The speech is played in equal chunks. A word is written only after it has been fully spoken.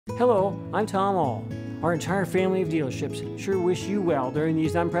Hello, I'm Tom Ahl. Our entire family of dealerships sure wish you well during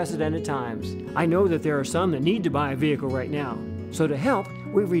these unprecedented times. I know that there are some that need to buy a vehicle right now. So to help,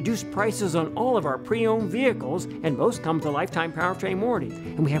 we've reduced prices on all of our pre-owned vehicles, and most come with a lifetime powertrain warranty.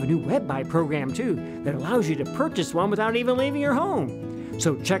 And we have a new WebBuy program too that allows you to purchase one without even leaving your home.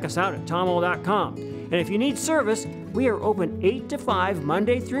 So check us out at tomahl.com. And if you need service, we are open 8 to 5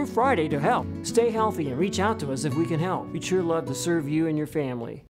 Monday through Friday to help. Stay healthy and reach out to us if we can help. We'd sure love to serve you and your family.